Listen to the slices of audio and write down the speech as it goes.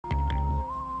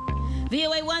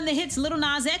VOA1 The Hits, Little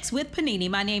Nas X with Panini.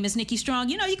 My name is Nikki Strong.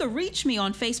 You know, you can reach me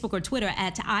on Facebook or Twitter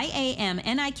at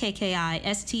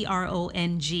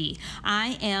IAMNIKKISTRONG.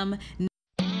 I am...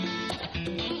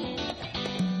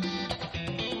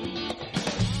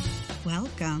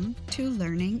 Welcome to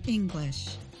Learning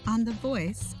English on the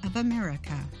Voice of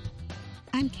America.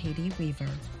 I'm Katie Weaver.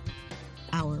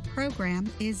 Our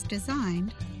program is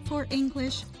designed for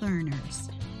English learners,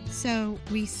 so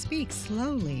we speak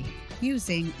slowly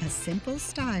using a simple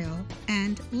style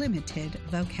and limited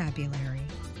vocabulary.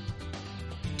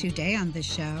 Today on the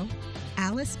show,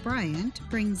 Alice Bryant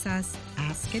brings us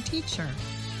Ask a Teacher.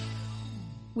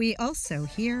 We also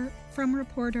hear from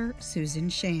reporter Susan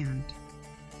Shand.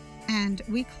 And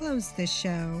we close the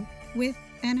show with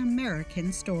an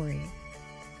American story.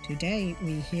 Today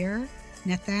we hear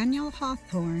Nathaniel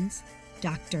Hawthorne's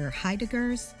Dr.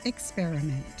 Heidegger's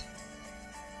Experiment.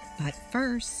 But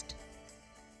first,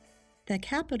 the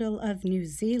capital of New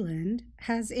Zealand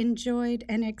has enjoyed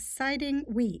an exciting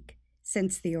week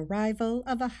since the arrival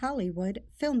of a Hollywood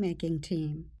filmmaking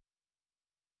team.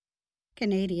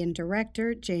 Canadian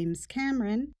director James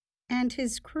Cameron and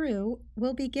his crew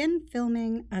will begin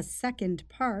filming a second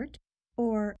part,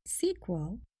 or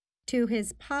sequel, to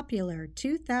his popular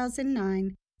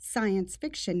 2009 science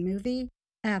fiction movie,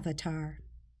 Avatar.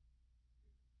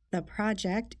 The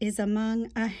project is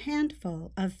among a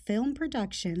handful of film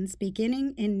productions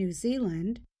beginning in New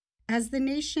Zealand as the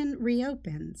nation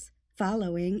reopens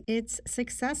following its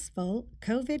successful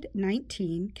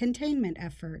COVID-19 containment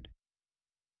effort.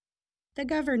 The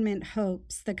government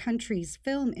hopes the country's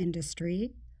film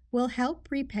industry will help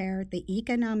repair the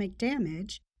economic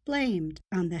damage blamed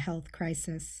on the health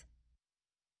crisis.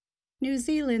 New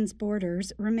Zealand's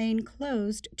borders remain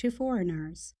closed to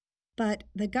foreigners, but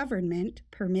the government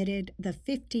permitted the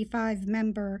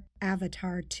 55-member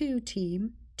Avatar 2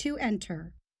 team to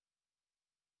enter.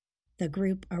 The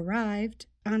group arrived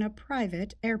on a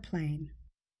private airplane.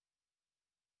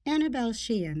 Annabelle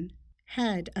Sheehan,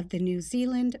 head of the New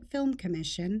Zealand Film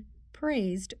Commission,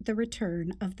 praised the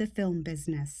return of the film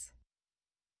business.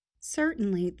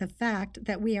 Certainly, the fact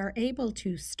that we are able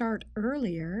to start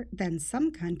earlier than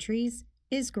some countries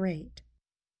is great.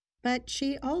 But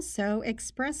she also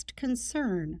expressed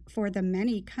concern for the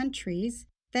many countries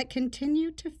that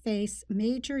continue to face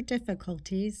major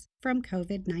difficulties from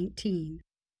COVID-19.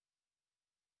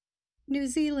 New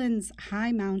Zealand's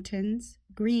high mountains,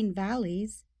 green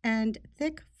valleys, and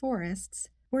thick forests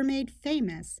were made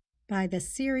famous by the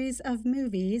series of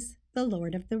movies The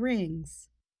Lord of the Rings.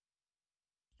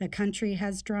 The country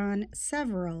has drawn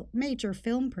several major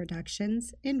film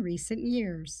productions in recent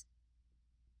years.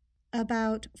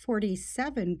 About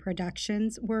 47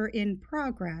 productions were in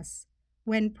progress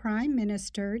when Prime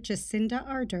Minister Jacinda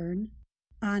Ardern,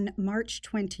 on March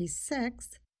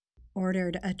 26,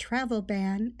 ordered a travel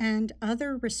ban and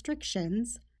other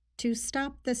restrictions to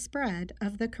stop the spread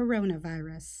of the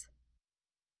coronavirus.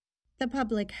 The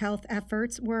public health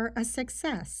efforts were a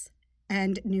success,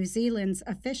 and New Zealand's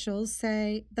officials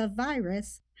say the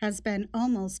virus has been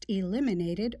almost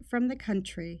eliminated from the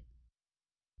country.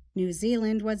 New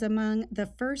Zealand was among the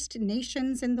first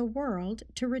nations in the world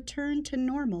to return to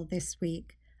normal this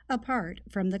week, apart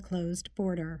from the closed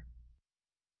border.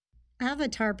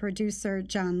 Avatar producer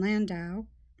John Landau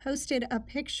posted a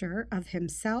picture of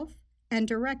himself and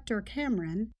director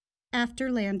Cameron after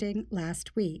landing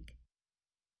last week.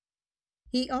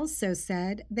 He also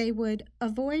said they would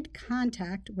avoid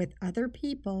contact with other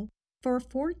people for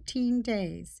 14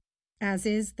 days, as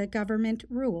is the government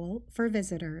rule for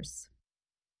visitors.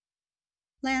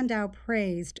 Landau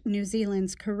praised New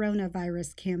Zealand's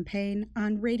coronavirus campaign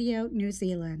on Radio New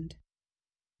Zealand.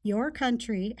 "Your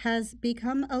country has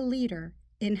become a leader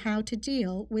in how to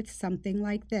deal with something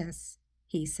like this,"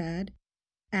 he said,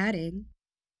 adding,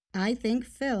 "I think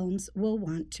films will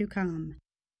want to come."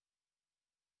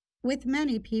 With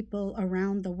many people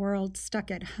around the world stuck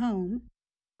at home,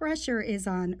 pressure is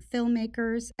on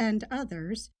filmmakers and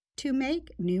others to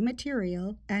make new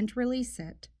material and release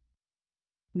it.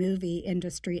 Movie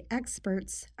industry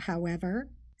experts, however,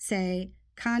 say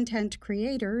content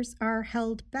creators are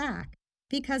held back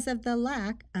because of the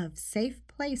lack of safe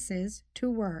places to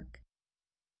work.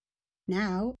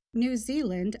 Now, New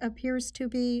Zealand appears to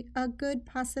be a good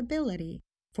possibility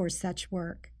for such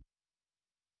work.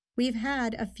 "We've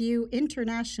had a few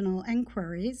international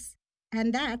inquiries,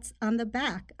 and that's on the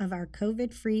back of our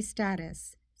COVID-free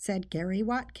status," said Gary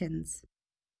Watkins.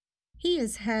 He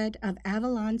is head of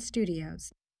Avalon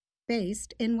Studios,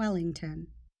 based in Wellington.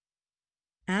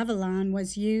 Avalon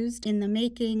was used in the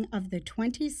making of the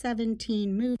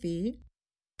 2017 movie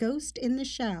Ghost in the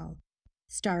Shell,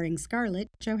 starring Scarlett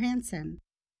Johansson.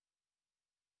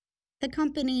 The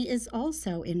company is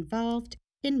also involved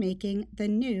in making the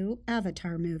new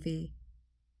Avatar movie.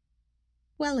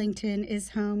 Wellington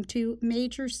is home to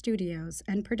major studios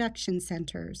and production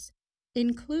centers,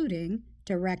 including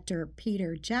director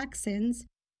Peter Jackson's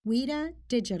Weta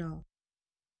Digital.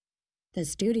 The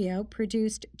studio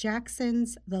produced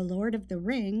Jackson's The Lord of the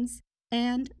Rings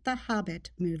and The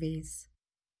Hobbit movies.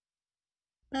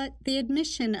 But the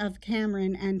admission of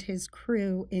Cameron and his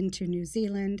crew into New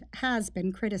Zealand has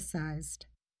been criticized.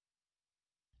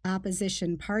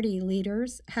 Opposition party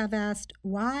leaders have asked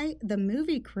why the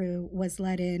movie crew was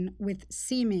let in with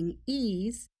seeming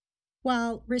ease,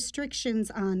 while restrictions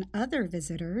on other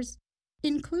visitors,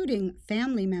 including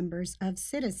family members of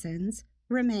citizens,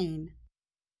 remain.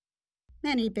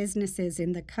 Many businesses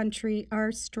in the country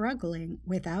are struggling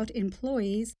without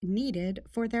employees needed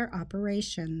for their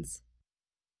operations.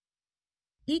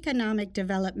 Economic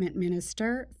Development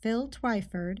Minister Phil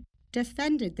Twyford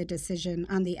defended the decision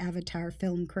on the Avatar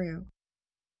film crew.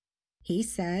 He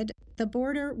said the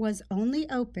border was only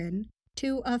open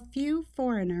to a few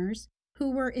foreigners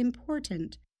who were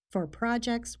important for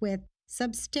projects with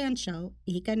substantial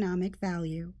economic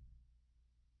value.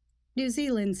 New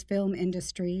Zealand's film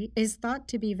industry is thought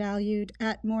to be valued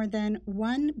at more than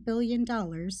 $1 billion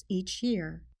each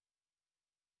year.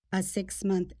 A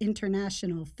 6-month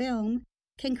international film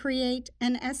can create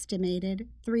an estimated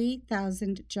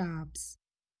 3,000 jobs.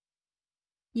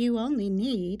 You only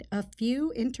need a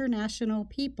few international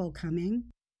people coming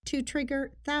to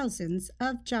trigger thousands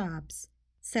of jobs,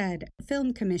 said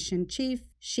Film Commission Chief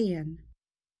Sheehan.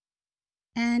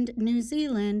 And New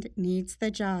Zealand needs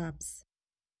the jobs.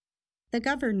 The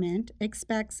government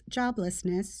expects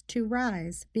joblessness to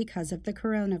rise because of the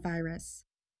coronavirus.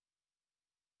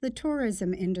 The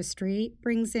tourism industry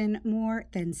brings in more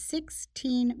than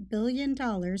 $16 billion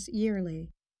yearly,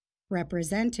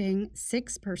 representing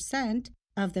 6%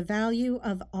 of the value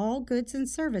of all goods and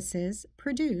services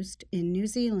produced in New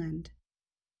Zealand.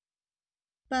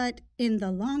 But in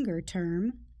the longer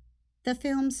term, the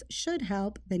films should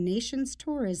help the nation's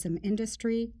tourism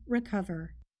industry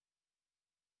recover.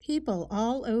 People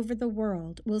all over the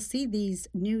world will see these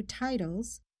new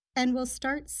titles and will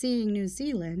start seeing New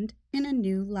Zealand in a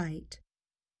new light.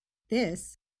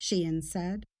 This, Sheehan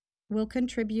said, will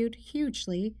contribute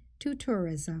hugely to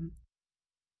tourism.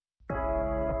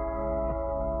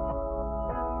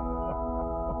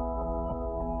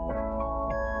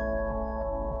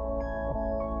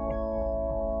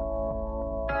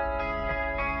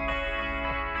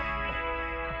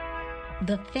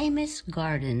 The famous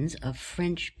gardens of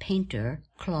French painter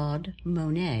Claude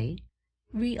Monet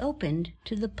reopened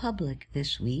to the public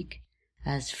this week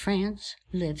as France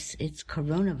lifts its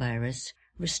coronavirus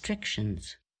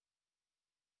restrictions.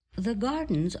 The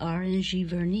gardens are in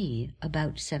Giverny,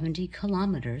 about 70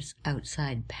 kilometers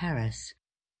outside Paris.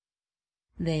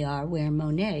 They are where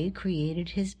Monet created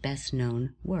his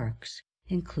best-known works,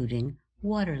 including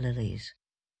water lilies.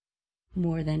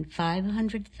 More than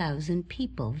 500,000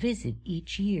 people visit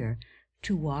each year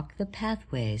to walk the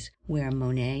pathways where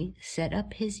Monet set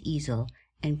up his easel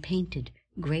and painted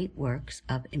great works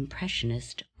of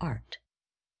Impressionist art.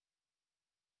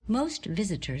 Most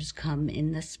visitors come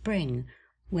in the spring,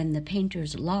 when the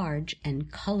painter's large and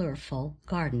colorful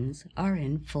gardens are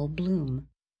in full bloom.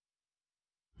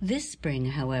 This spring,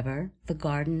 however, the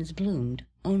gardens bloomed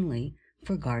only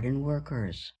for garden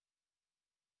workers.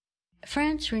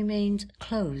 France remains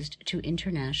closed to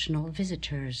international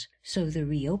visitors, so the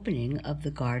reopening of the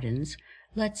gardens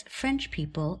lets French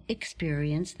people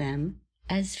experience them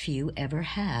as few ever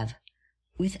have,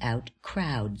 without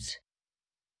crowds.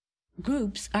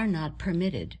 Groups are not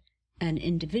permitted, and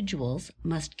individuals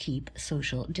must keep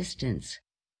social distance.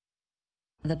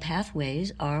 The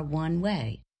pathways are one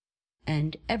way,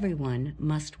 and everyone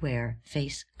must wear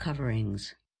face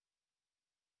coverings.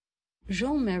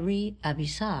 Jean-Marie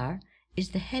Avissar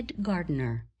is the head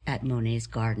gardener at Monet's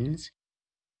Gardens.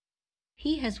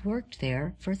 He has worked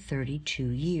there for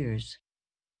 32 years.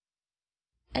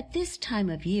 At this time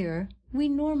of year, we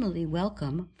normally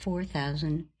welcome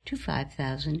 4,000 to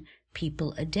 5,000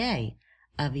 people a day,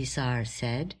 Avissar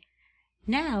said.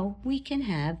 Now we can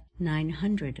have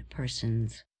 900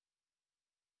 persons.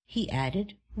 He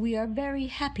added, "We are very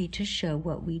happy to show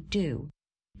what we do.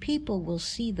 People will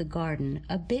see the garden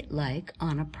a bit like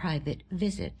on a private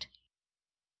visit."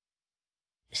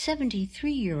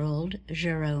 73-year-old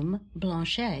Jérôme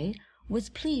Blanchet was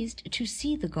pleased to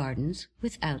see the gardens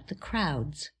without the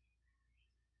crowds.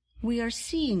 "We are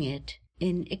seeing it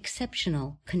in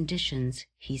exceptional conditions,"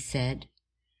 he said.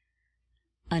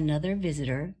 Another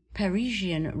visitor,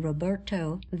 Parisian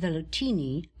Roberto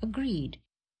Velloutini agreed.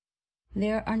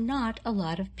 "There are not a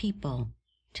lot of people.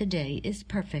 Today is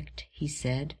perfect," he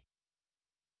said.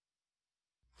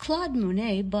 Claude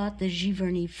Monet bought the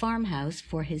Giverny farmhouse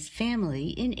for his family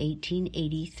in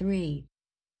 1883.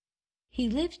 He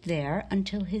lived there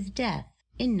until his death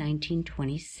in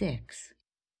 1926.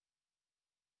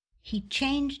 He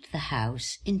changed the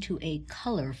house into a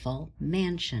colorful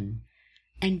mansion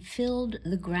and filled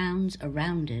the grounds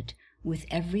around it with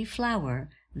every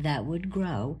flower that would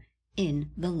grow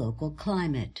in the local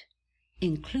climate,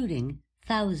 including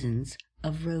thousands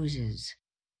of roses.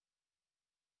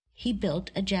 He built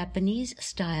a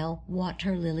Japanese-style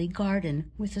water lily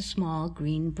garden with a small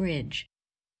green bridge.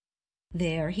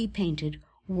 There he painted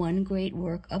one great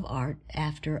work of art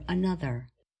after another.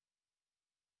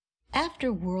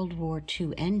 After World War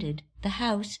II ended, the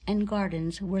house and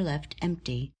gardens were left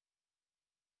empty.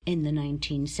 In the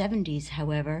 1970s,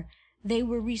 however, they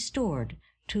were restored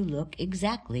to look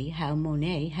exactly how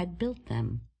Monet had built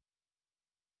them.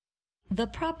 The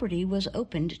property was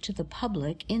opened to the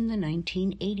public in the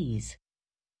 1980s.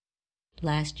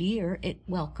 Last year it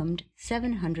welcomed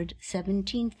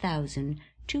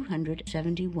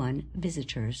 717,271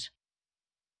 visitors.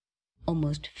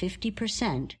 Almost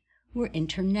 50% were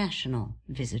international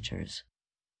visitors.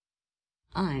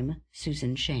 I'm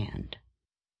Susan Shand.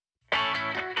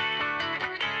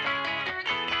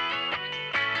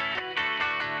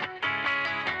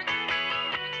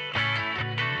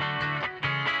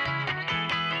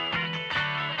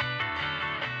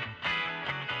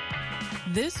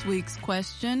 This week's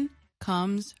question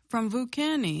comes from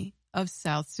Vukani of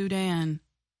South Sudan.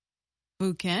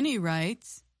 Vukani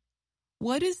writes,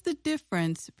 "What is the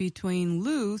difference between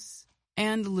loose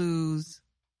and lose?"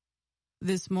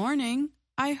 This morning,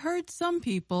 I heard some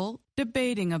people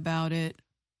debating about it.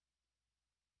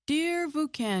 Dear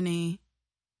Vukani,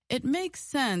 it makes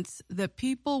sense that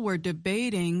people were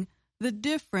debating the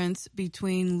difference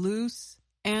between loose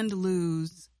and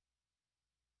lose.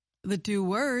 The two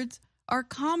words are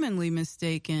commonly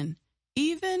mistaken,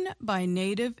 even by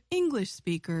native English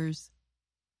speakers.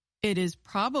 It is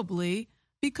probably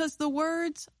because the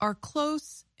words are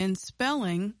close in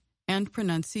spelling and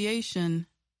pronunciation.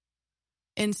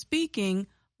 In speaking,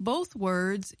 both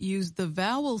words use the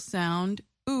vowel sound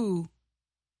oo.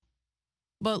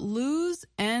 But lose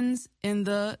ends in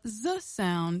the z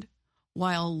sound,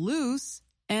 while loose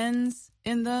ends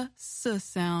in the s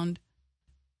sound.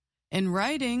 In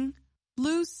writing,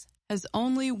 loose has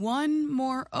only one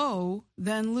more O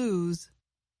than lose.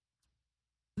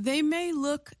 They may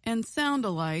look and sound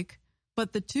alike,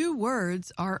 but the two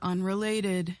words are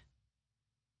unrelated.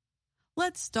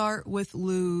 Let's start with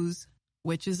lose,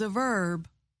 which is a verb.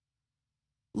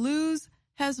 Lose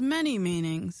has many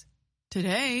meanings.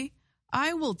 Today,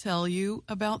 I will tell you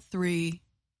about 3.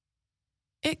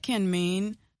 It can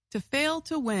mean to fail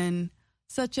to win,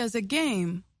 such as a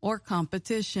game or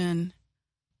competition.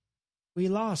 We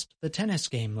lost the tennis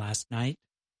game last night.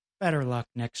 Better luck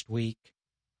next week.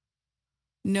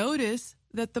 Notice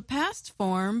that the past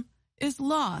form is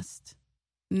lost,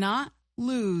 not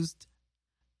losed.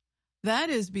 That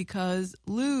is because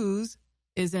lose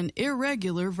is an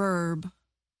irregular verb.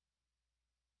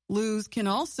 Lose can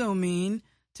also mean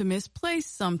to misplace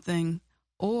something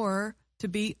or to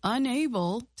be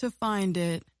unable to find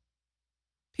it.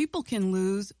 People can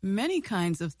lose many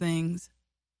kinds of things.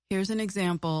 Here's an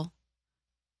example.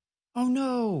 Oh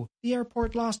no, the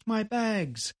airport lost my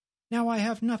bags. Now I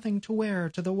have nothing to wear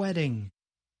to the wedding.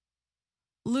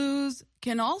 Lose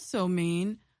can also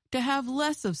mean to have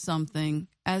less of something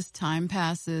as time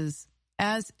passes,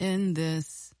 as in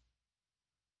this.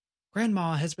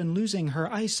 Grandma has been losing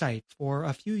her eyesight for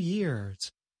a few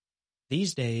years.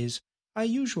 These days, I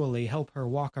usually help her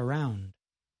walk around.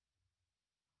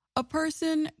 A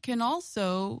person can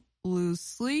also lose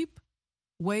sleep,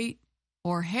 weight,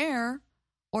 or hair,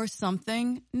 or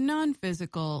something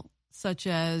non-physical, such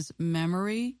as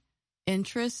memory,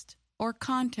 interest, or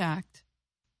contact.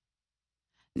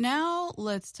 Now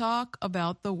let's talk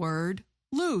about the word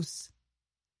loose.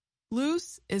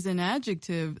 Loose is an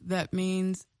adjective that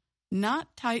means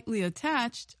not tightly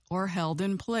attached or held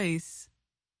in place.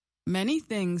 Many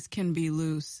things can be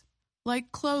loose,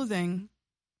 like clothing.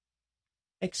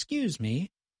 Excuse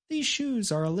me, these shoes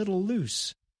are a little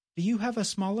loose. Do you have a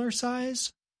smaller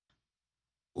size?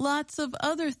 Lots of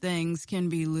other things can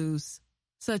be loose,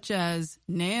 such as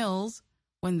nails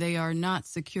when they are not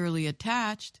securely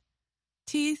attached,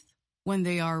 teeth when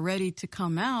they are ready to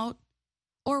come out,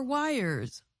 or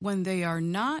wires when they are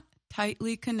not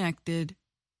tightly connected.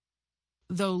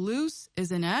 Though loose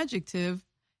is an adjective,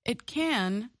 It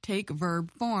can take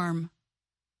verb form.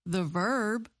 The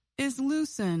verb is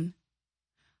loosen.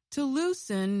 To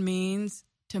loosen means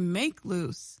to make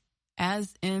loose,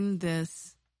 as in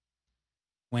this.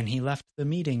 When he left the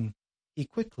meeting, he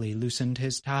quickly loosened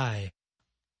his tie.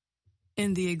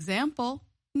 In the example,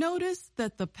 notice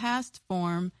that the past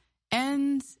form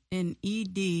ends in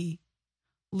ed.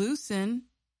 Loosen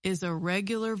is a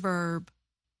regular verb.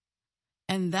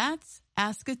 And that's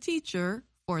Ask a Teacher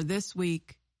for this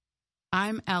week.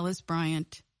 I'm Alice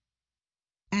Bryant.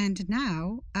 And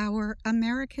now, our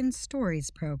American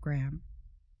Stories program.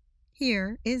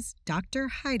 Here is Dr.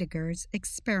 Heidegger's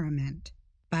Experiment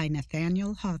by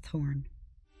Nathaniel Hawthorne.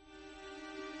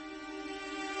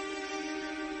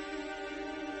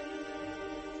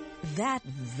 That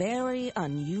very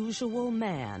unusual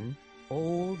man,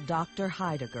 old Dr.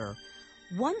 Heidegger,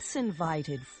 once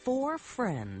invited 4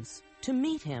 friends to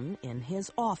meet him in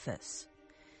his office.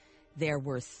 There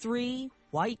were 3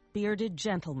 white-bearded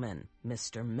gentlemen,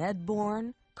 Mr.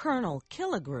 Medbourne, Colonel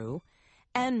Killigrew,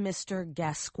 and Mr.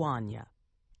 Gascoigne.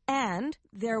 And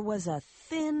there was a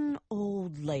thin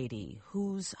old lady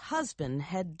whose husband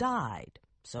had died,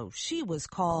 so she was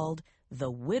called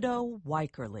the Widow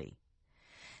Wycherly.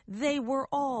 They were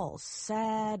all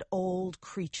sad old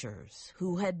creatures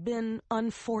who had been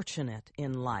unfortunate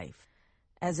in life.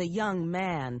 As a young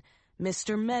man,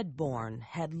 Mr. Medbourne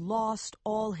had lost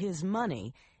all his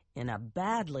money in a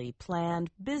badly planned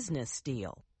business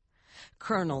deal.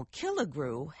 Colonel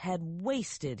Killigrew had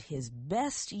wasted his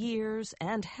best years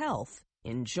and health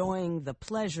enjoying the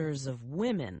pleasures of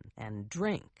women and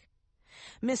drink.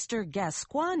 Mr.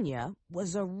 Gascoigne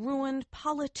was a ruined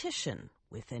politician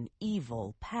with an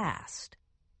evil past.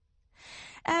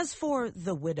 As for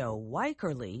the Widow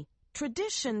Wycherly,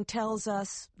 tradition tells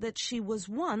us that she was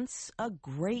once a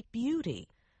great beauty,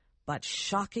 but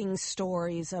shocking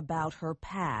stories about her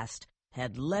past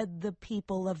had led the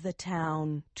people of the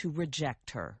town to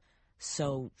reject her,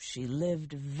 so she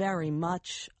lived very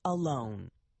much alone.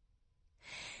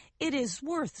 It is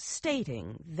worth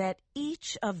stating that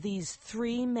each of these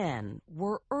 3 men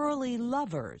were early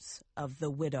lovers of the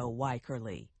Widow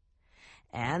Wycherly,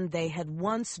 and they had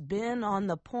once been on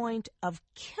the point of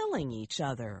killing each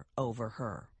other over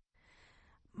her.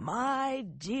 "My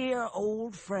dear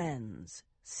old friends,"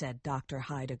 said Dr.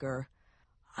 Heidegger,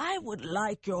 "I would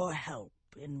like your help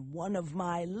in one of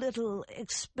my little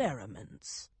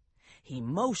experiments." He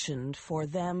motioned for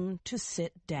them to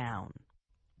sit down.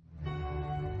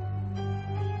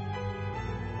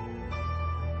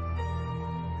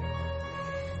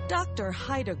 Dr.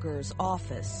 Heidegger's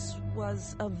office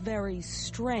was a very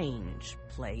strange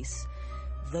place.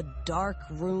 The dark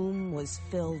room was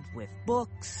filled with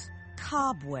books,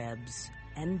 cobwebs,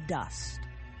 and dust.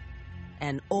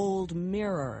 An old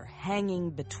mirror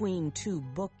hanging between 2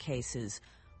 bookcases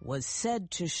was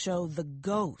said to show the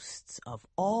ghosts of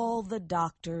all the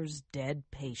doctor's dead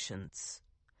patients.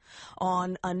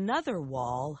 On another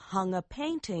wall hung a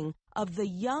painting of the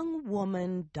young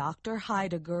woman Dr.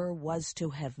 Heidegger was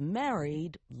to have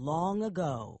married long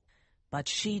ago, but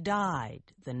she died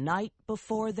the night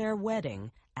before their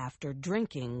wedding after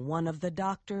drinking one of the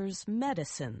doctor's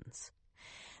medicines.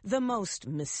 The most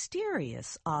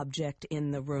mysterious object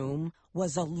in the room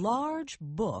was a large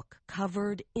book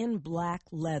covered in black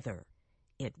leather.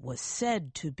 It was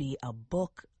said to be a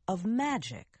book of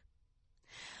magic.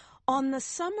 On the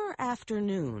summer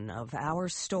afternoon of our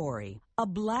story, a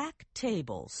black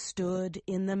table stood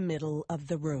in the middle of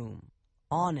the room.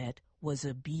 On it was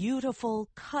a beautiful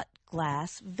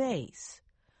cut-glass vase.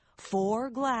 4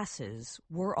 glasses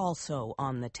were also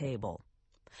on the table.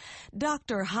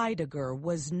 Dr. Heidegger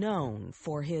was known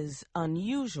for his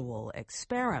unusual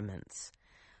experiments,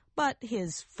 but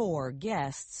his 4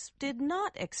 guests did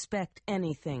not expect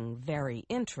anything very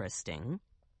interesting.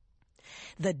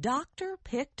 The doctor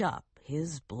picked up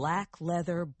his black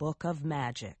leather book of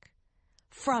magic.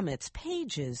 From its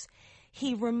pages,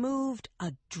 he removed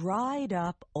a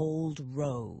dried-up old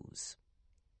rose.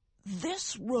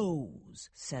 "This rose,"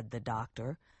 said the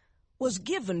doctor, "was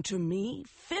given to me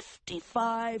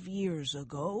 55 years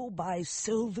ago by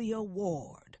Sylvia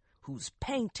Ward, whose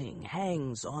painting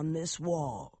hangs on this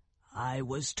wall. I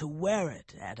was to wear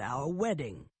it at our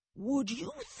wedding. Would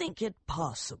you think it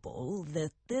possible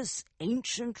that this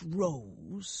ancient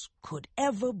rose could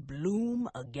ever bloom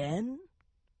again?"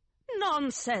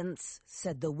 "Nonsense,"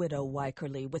 said the Widow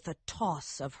Wycherly with a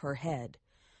toss of her head.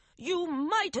 "You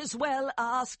might as well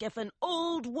ask if an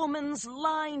old woman's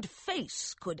lined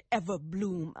face could ever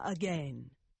bloom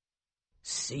again."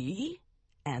 "See,"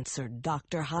 answered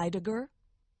Dr. Heidegger.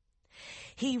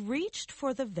 He reached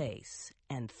for the vase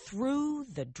and threw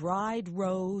the dried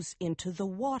rose into the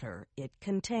water it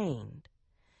contained.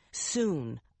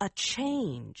 Soon a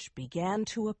change began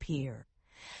to appear.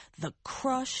 The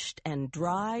crushed and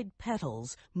dried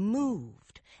petals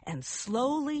moved and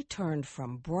slowly turned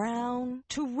from brown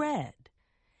to red.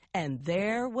 And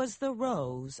there was the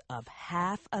rose of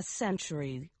half a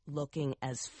century, looking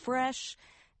as fresh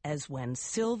as when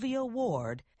Sylvia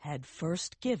Ward had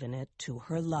first given it to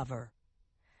her lover.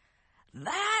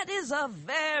 "That is a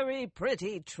very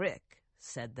pretty trick,"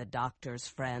 said the doctor's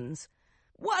friends.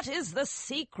 "What is the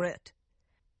secret?"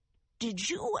 "Did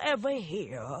you ever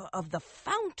hear of the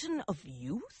Fountain of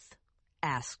Youth?"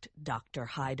 asked Dr.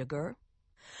 Heidegger.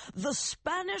 "The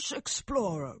Spanish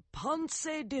explorer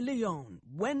Ponce de Leon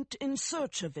went in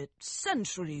search of it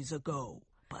centuries ago,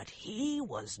 but he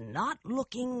was not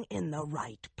looking in the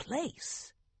right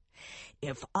place.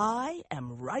 If I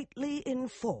am rightly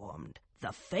informed,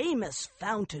 the famous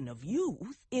Fountain of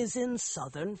Youth is in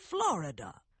southern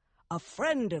Florida. A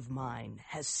friend of mine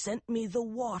has sent me the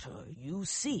water you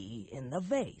see in the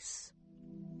vase."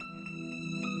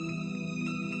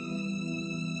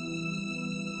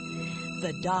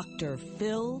 The doctor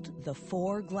filled the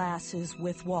 4 glasses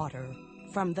with water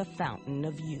from the Fountain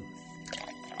of Youth.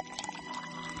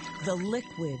 The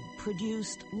liquid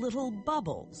produced little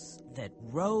bubbles that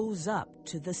rose up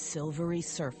to the silvery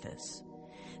surface.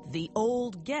 The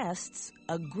old guests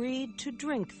agreed to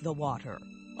drink the water,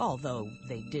 although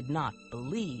they did not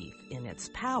believe in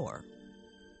its power.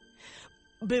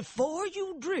 "Before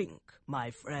you drink,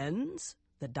 my friends,"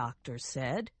 the doctor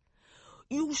said,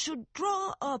 "you should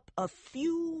draw up a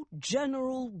few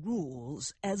general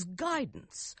rules as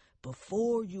guidance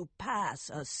before you pass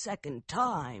a second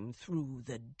time through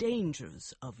the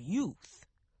dangers of youth.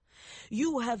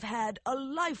 You have had a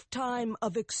lifetime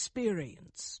of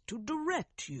experience to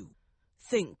direct you.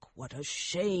 Think what a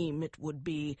shame it would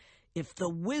be if the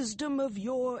wisdom of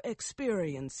your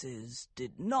experiences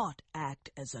did not act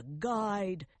as a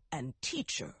guide and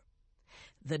teacher."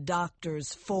 The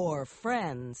doctor's 4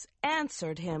 friends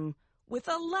answered him with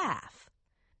a laugh.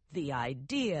 The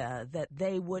idea that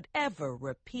they would ever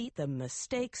repeat the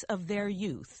mistakes of their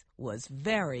youth was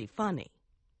very funny.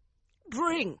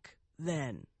 "Drink,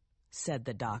 then," said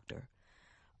the doctor.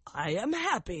 "I am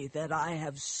happy that I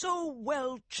have so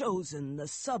well chosen the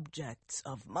subjects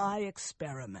of my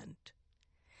experiment."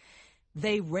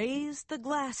 They raised the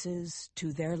glasses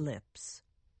to their lips.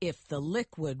 If the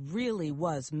liquid really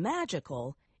was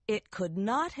magical, it could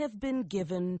not have been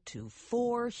given to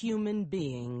 4 human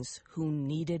beings who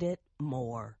needed it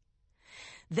more.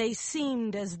 They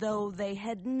seemed as though they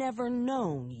had never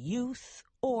known youth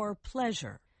or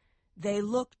pleasure. They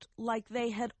looked like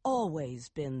they had always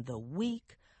been the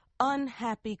weak,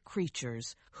 unhappy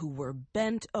creatures who were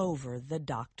bent over the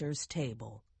doctor's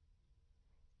table.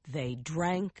 They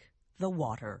drank the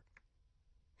water.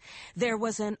 There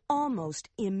was an almost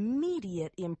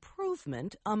immediate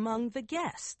improvement among the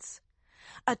guests.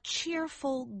 A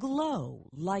cheerful glow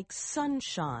like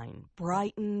sunshine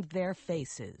brightened their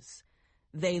faces.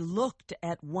 They looked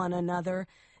at one another,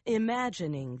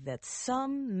 imagining that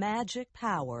some magic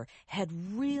power had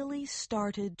really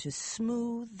started to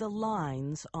smooth the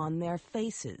lines on their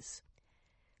faces.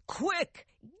 "Quick,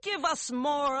 give us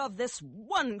more of this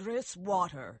wondrous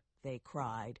water," they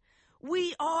cried.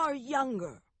 "We are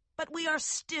younger, but we are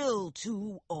still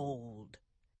too old."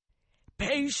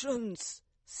 "Patience,"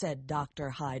 said Dr.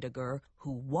 Heidegger,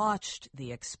 who watched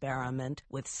the experiment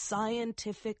with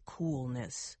scientific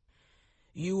coolness.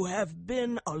 "You have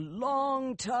been a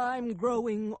long time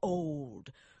growing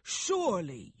old.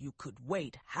 Surely you could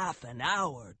wait half an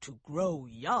hour to grow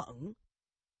young."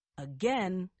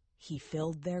 Again, he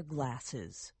filled their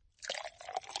glasses.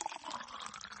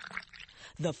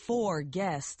 The 4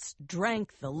 guests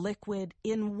drank the liquid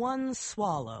in one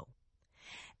swallow.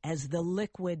 As the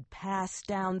liquid passed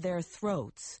down their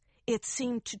throats, it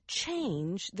seemed to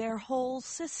change their whole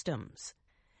systems.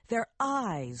 Their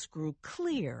eyes grew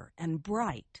clear and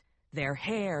bright. Their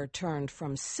hair turned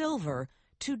from silver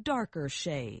to darker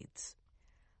shades.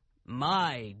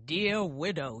 "My dear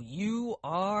widow, you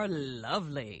are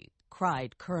lovely,"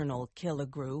 cried Colonel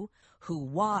Killigrew, who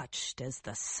watched as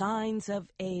the signs of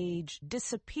age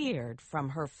disappeared from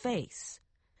her face.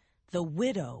 The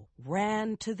widow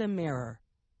ran to the mirror.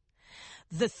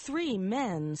 The 3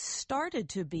 men started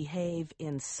to behave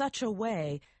in such a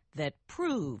way that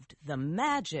proved the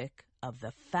magic of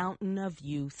the Fountain of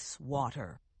Youth's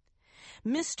water.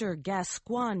 Mr.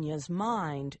 Gascoigne's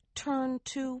mind turned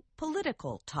to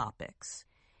political topics.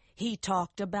 He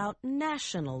talked about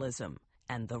nationalism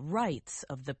and the rights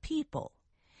of the people.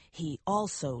 He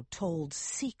also told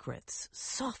secrets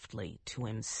softly to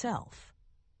himself.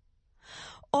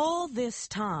 All this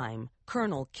time,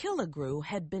 Colonel Killigrew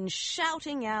had been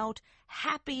shouting out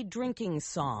happy drinking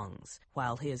songs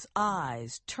while his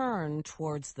eyes turned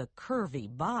towards the curvy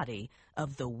body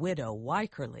of the widow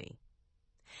Wycherly.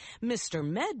 Mr.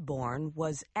 Medbourne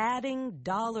was adding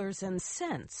dollars and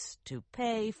cents to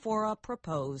pay for a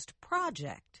proposed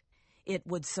project. It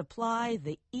would supply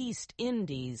the East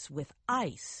Indies with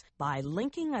ice by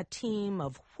linking a team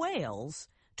of whales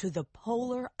to the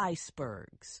polar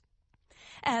icebergs.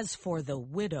 As for the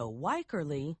widow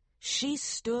Wycherly, she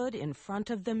stood in front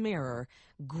of the mirror,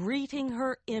 greeting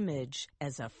her image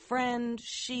as a friend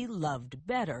she loved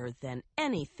better than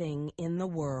anything in the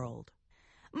world.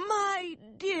 "My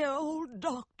dear old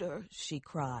doctor," she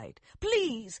cried,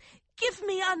 "please give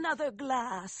me another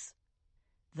glass."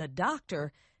 The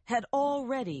doctor had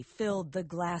already filled the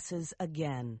glasses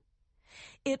again.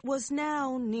 It was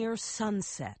now near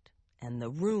sunset, and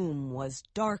the room was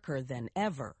darker than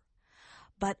ever.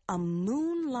 But a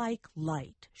moon-like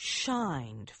light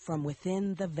shined from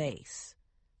within the vase.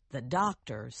 The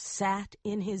doctor sat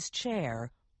in his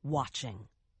chair, watching.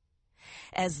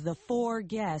 As the four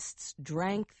guests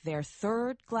drank their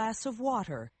third glass of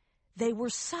water, they were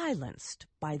silenced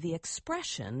by the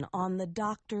expression on the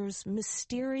doctor's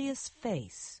mysterious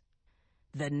face.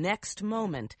 The next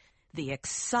moment, the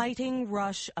exciting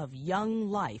rush of young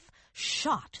life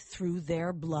shot through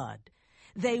their blood.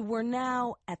 They were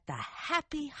now at the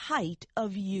happy height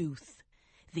of youth.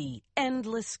 The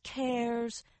endless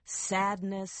cares,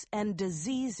 sadness, and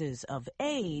diseases of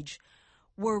age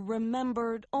were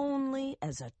remembered only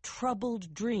as a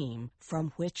troubled dream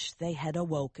from which they had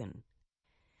awoken.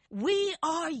 "We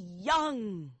are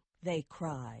young!" they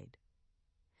cried.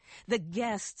 The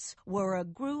guests were a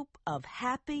group of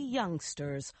happy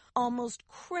youngsters, almost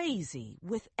crazy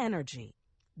with energy.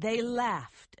 They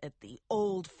laughed at the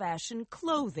old-fashioned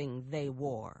clothing they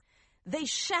wore. They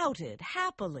shouted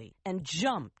happily and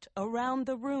jumped around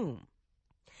the room.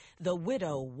 The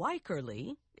widow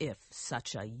Wycherly, if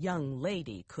such a young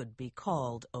lady could be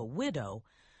called a widow,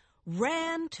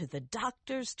 ran to the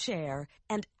doctor's chair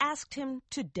and asked him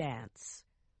to dance.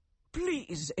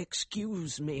 "Please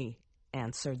excuse me,"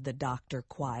 answered the doctor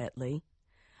quietly.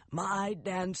 "My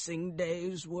dancing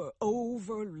days were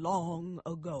over long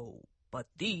ago. But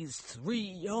these three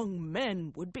young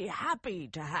men would be happy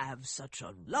to have such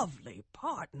a lovely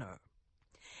partner."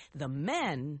 The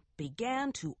men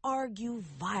began to argue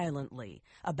violently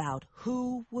about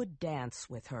who would dance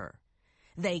with her.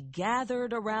 They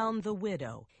gathered around the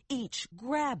widow, each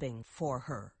grabbing for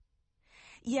her.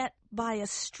 Yet by a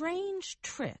strange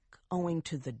trick owing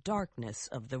to the darkness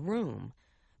of the room,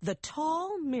 the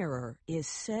tall mirror is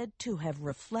said to have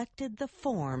reflected the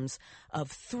forms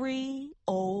of three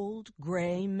old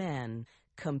gray men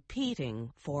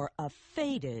competing for a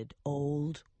faded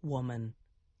old woman.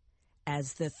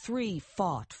 As the three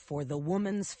fought for the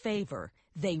woman's favor,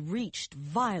 they reached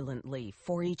violently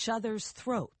for each other's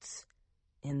throats.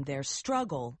 In their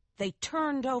struggle, they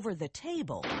turned over the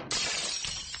table.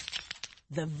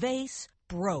 The vase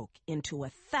broke into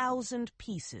 1,000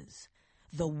 pieces.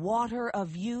 The water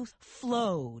of youth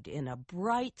flowed in a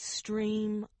bright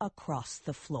stream across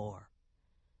the floor.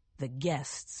 The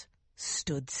guests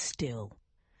stood still.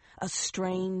 A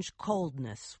strange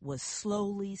coldness was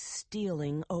slowly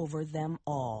stealing over them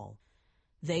all.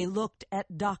 They looked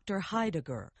at Dr.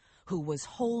 Heidegger, who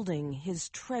was holding his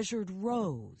treasured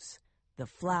rose. The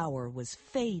flower was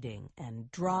fading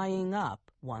and drying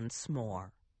up once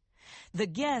more. The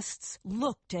guests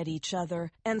looked at each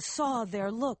other and saw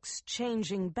their looks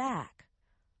changing back.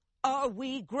 "Are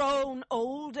we grown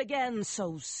old again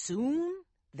so soon?"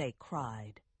 they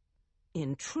cried.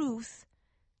 In truth,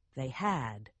 they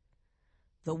had.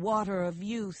 The water of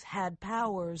youth had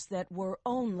powers that were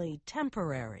only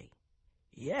temporary.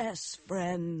 "Yes,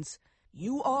 friends,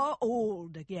 you are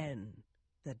old again,"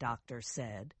 the doctor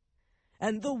said,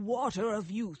 "and the water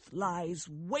of youth lies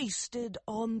wasted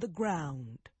on the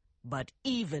ground. But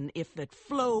even if it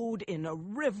flowed in a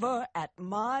river at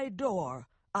my door,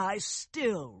 I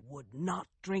still would not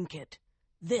drink it.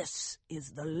 This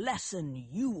is the lesson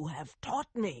you have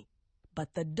taught me."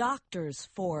 But the doctor's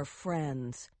four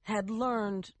friends had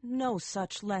learned no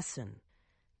such lesson.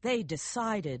 They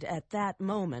decided at that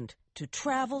moment to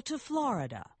travel to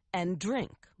Florida and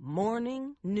drink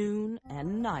morning, noon,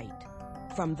 and night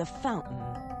from the fountain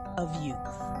of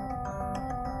youth.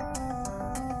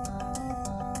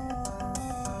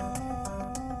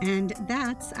 And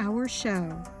that's our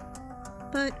show.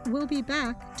 But we'll be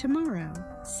back tomorrow,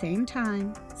 same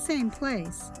time, same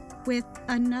place. with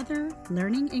another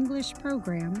Learning English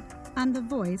program on the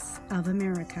Voice of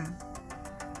America.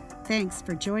 Thanks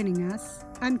for joining us.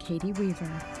 I'm Katie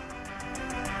Weaver.